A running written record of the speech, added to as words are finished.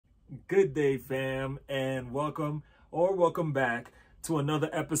Good day, fam, and welcome back to another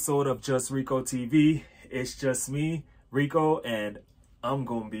episode of JustReikkoTV. It's just me, Rico, and I'm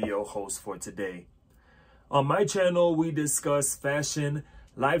gonna be your host for today. On my channel, we discuss fashion,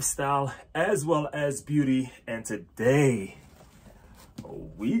 lifestyle, as well as beauty, and today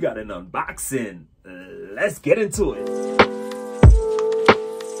we got an unboxing. Let's get into it.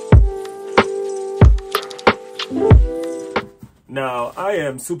 Now, I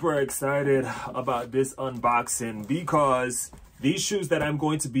am super excited about this unboxing because these shoes that I'm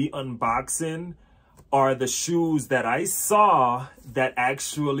going to be unboxing are the shoes that I saw that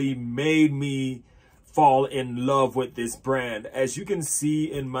actually made me fall in love with this brand. As you can see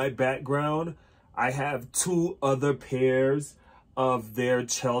in my background, I have two other pairs of their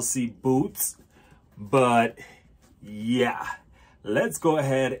Chelsea boots. But yeah, let's go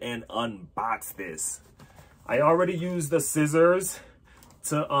ahead and unbox this. I already used the scissors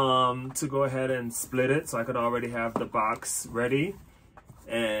to go ahead and split it, so I could already have the box ready.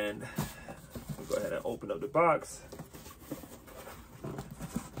 And we'll go ahead and open up the box.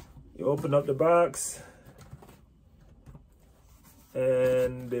 You open up the box,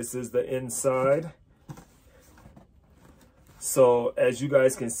 and this is the inside. So as you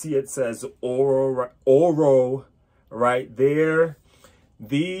guys can see, it says ORO right there.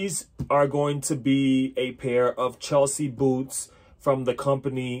 These are going to be a pair of Chelsea boots from the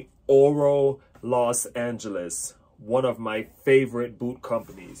company ORO Los Angeles, one of my favorite boot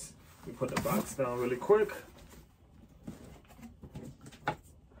companies. Let me put the box down really quick.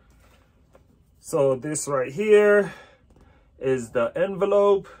 So this right here is the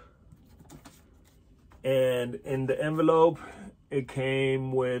envelope. And in the envelope, it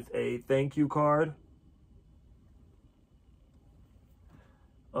came with a thank you card.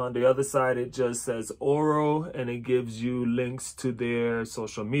 On the other side, it just says ORO, and it gives you links to their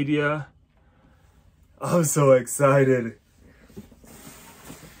social media. I'm so excited.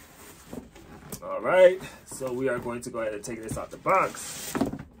 All right, so we are going to go ahead and take this out the box.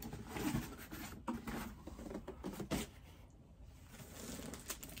 And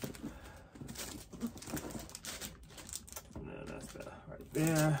that's that right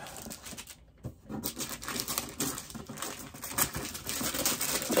there.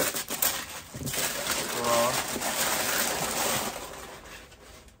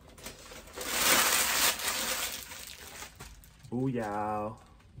 Booyah.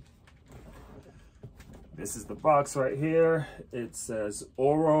 This is the box right here. It says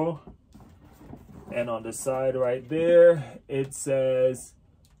ORO. And on the side right there, it says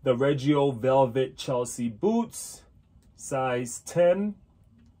the Reggio Velvet Chelsea boots, size 10.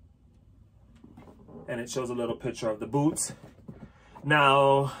 And it shows a little picture of the boots.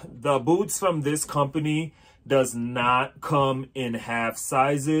 Now, the boots from this company does not come in half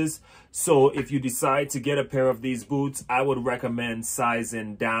sizes. So if you decide to get a pair of these boots, I would recommend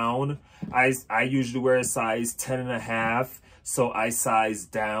sizing down. I usually wear a size 10.5. So I size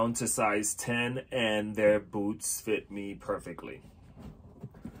down to size 10 and their boots fit me perfectly.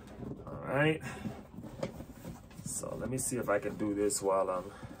 All right. So let me see if I can do this while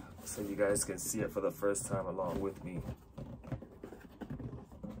so you guys can see it for the first time along with me.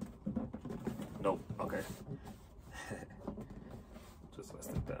 Nope, okay. Just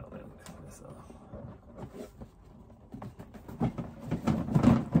rest it down and that's all.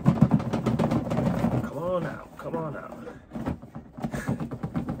 Come on out, come on out.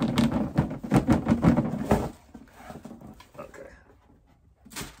 Okay.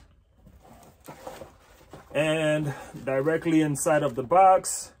 And directly inside of the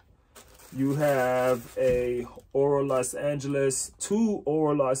box, you have a ORO Los Angeles, two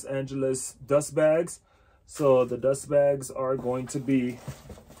ORO Los Angeles dust bags. So the dust bags are going to be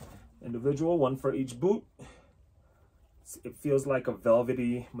individual, one for each boot. It feels like a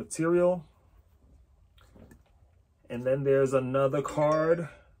velvety material. And then there's another card.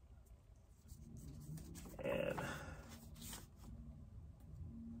 And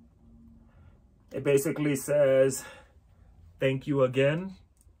it basically says, thank you again.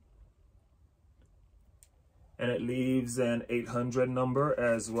 And it leaves an 800 number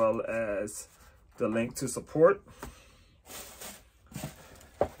as well as the link to support.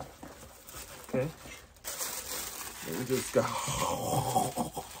 Okay. Let me just go.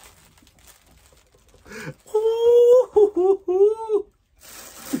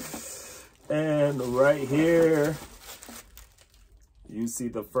 And right here, you see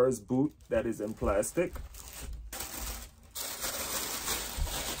the first boot that is in plastic.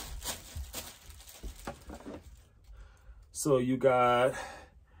 So you got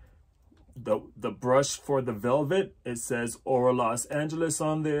the brush for the velvet. It says ORO Los Angeles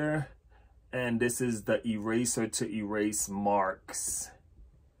on there. And this is the eraser to erase marks.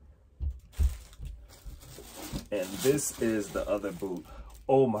 And this is the other boot.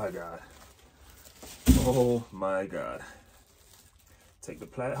 Oh my God. Oh my God. Take the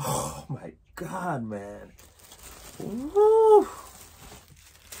plastic. Oh my God, man. Woo.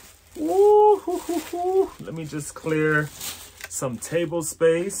 Woo, hoo, hoo, hoo. Let me just clear some table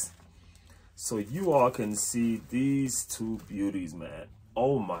space so you all can see these two beauties, man.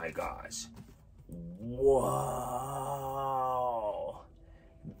 Oh my gosh. Wow.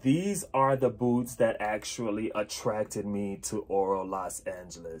 These are the boots that actually attracted me to ORO Los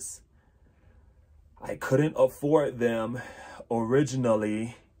Angeles. I couldn't afford them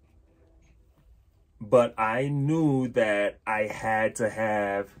originally, but I knew that I had to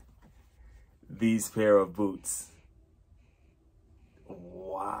have these pair of boots.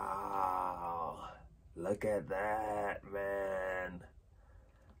 Wow. Look at that, man.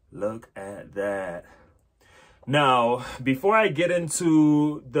 Look at that. Now, before I get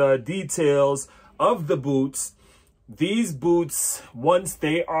into the details of the boots, these boots, once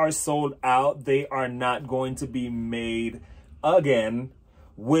they are sold out, they are not going to be made again,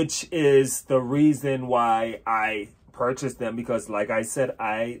 which is the reason why I purchased them, because like I said,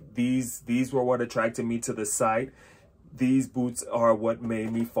 these were what attracted me to the site. These boots are what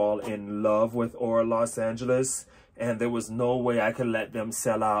made me fall in love with ORO Los Angeles, and there was no way I could let them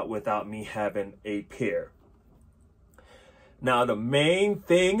sell out without me having a pair. Now, the main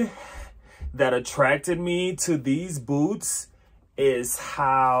thing that attracted me to these boots is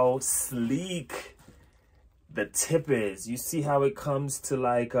how sleek the tip is. You see how it comes to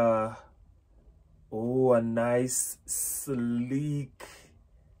like a nice sleek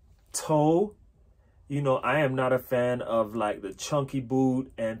toe. You know, I am not a fan of like the chunky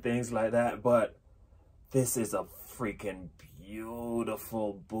boot and things like that, but this is a freaking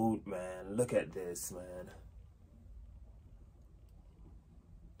beautiful boot, man. Look at this, man.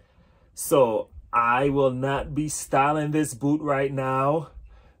 So I will not be styling this boot right now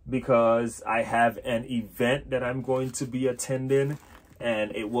because I have an event that I'm going to be attending,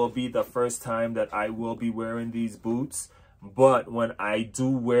 and it will be the first time that I will be wearing these boots. But when I do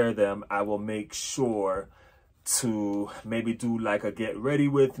wear them, I will make sure to maybe do like a get ready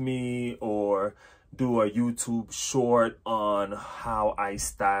with me or do a YouTube short on how I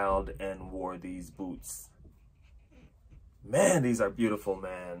styled and wore these boots. Man, these are beautiful,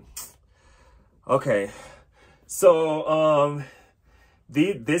 man. Okay, so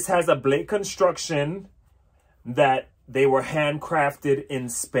this has a blade construction that they were handcrafted in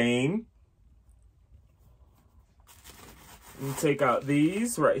Spain. Let me take out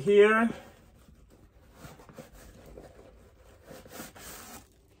these right here.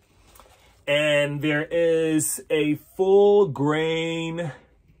 And there is a full grain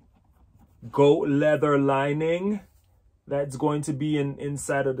goat leather lining that's going to be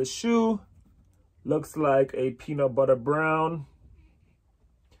inside of the shoe. Looks like a peanut butter brown.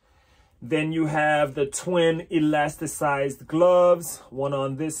 Then you have the twin elasticized gloves, one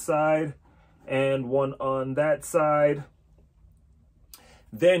on this side and one on that side.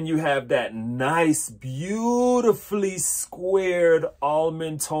 Then you have that nice, beautifully squared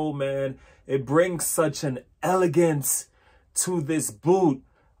almond toe, man. It brings such an elegance to this boot.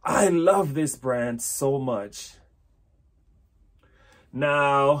 I love this brand so much.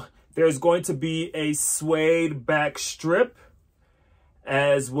 Now, there's going to be a suede back strip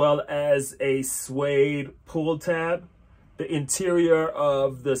as well as a suede pull tab. The interior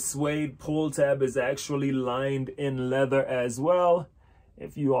of the suede pull tab is actually lined in leather as well,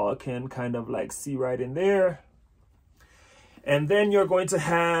 if you all can kind of like see right in there. And then you're going to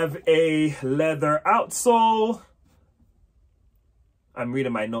have a leather outsole. I'm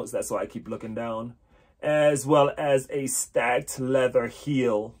reading my notes, that's why I keep looking down. As well as a stacked leather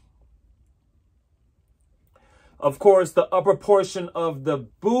heel. Of course, the upper portion of the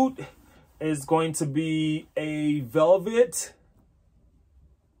boot is going to be a velvet,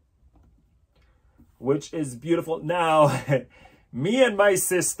 which is beautiful. Now, me and my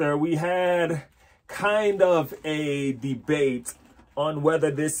sister, we had kind of a debate on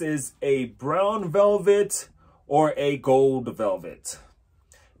whether this is a brown velvet or a gold velvet.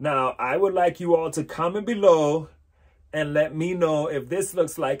 Now, I would like you all to comment below and let me know if this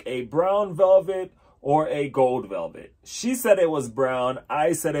looks like a brown velvet or a gold velvet. She said it was brown.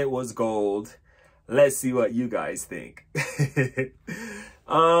 I said it was gold. Let's see what you guys think.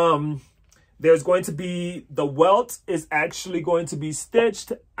 There's going to be, the welt is actually going to be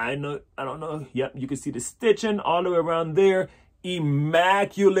stitched. I don't know. Yep, you can see the stitching all the way around there.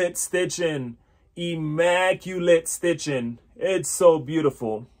 Immaculate stitching. Immaculate stitching. It's so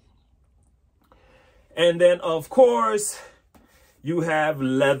beautiful. And then, of course, you have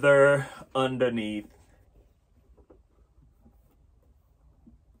leather underneath.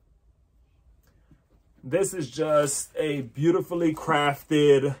 This is just a beautifully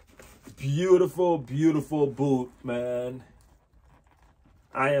crafted, beautiful, beautiful boot, man.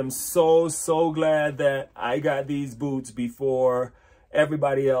 I am so glad that I got these boots before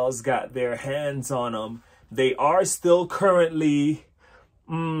everybody else got their hands on them. They are still currently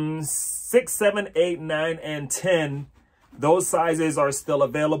 6, 7, 8, 9, and 10. Those sizes are still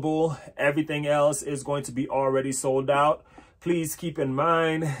available. Everything else is going to be already sold out. Please keep in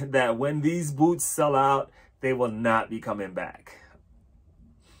mind that when these boots sell out, they will not be coming back.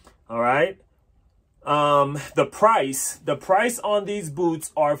 All right. The price on these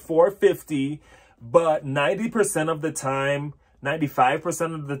boots are $450, but 90% of the time,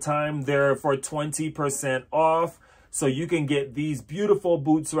 95% of the time, they're for 20% off. So you can get these beautiful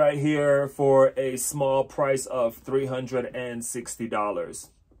boots right here for a small price of $360.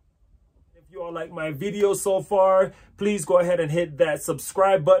 If you all like my video so far, please go ahead and hit that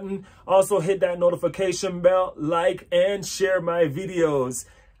subscribe button. Also hit that notification bell, like, and share my videos.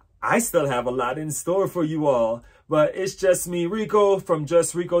 I still have a lot in store for you all, but it's just me, Rico, from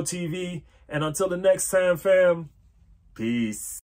JustReikkoTV. And until the next time, fam, peace.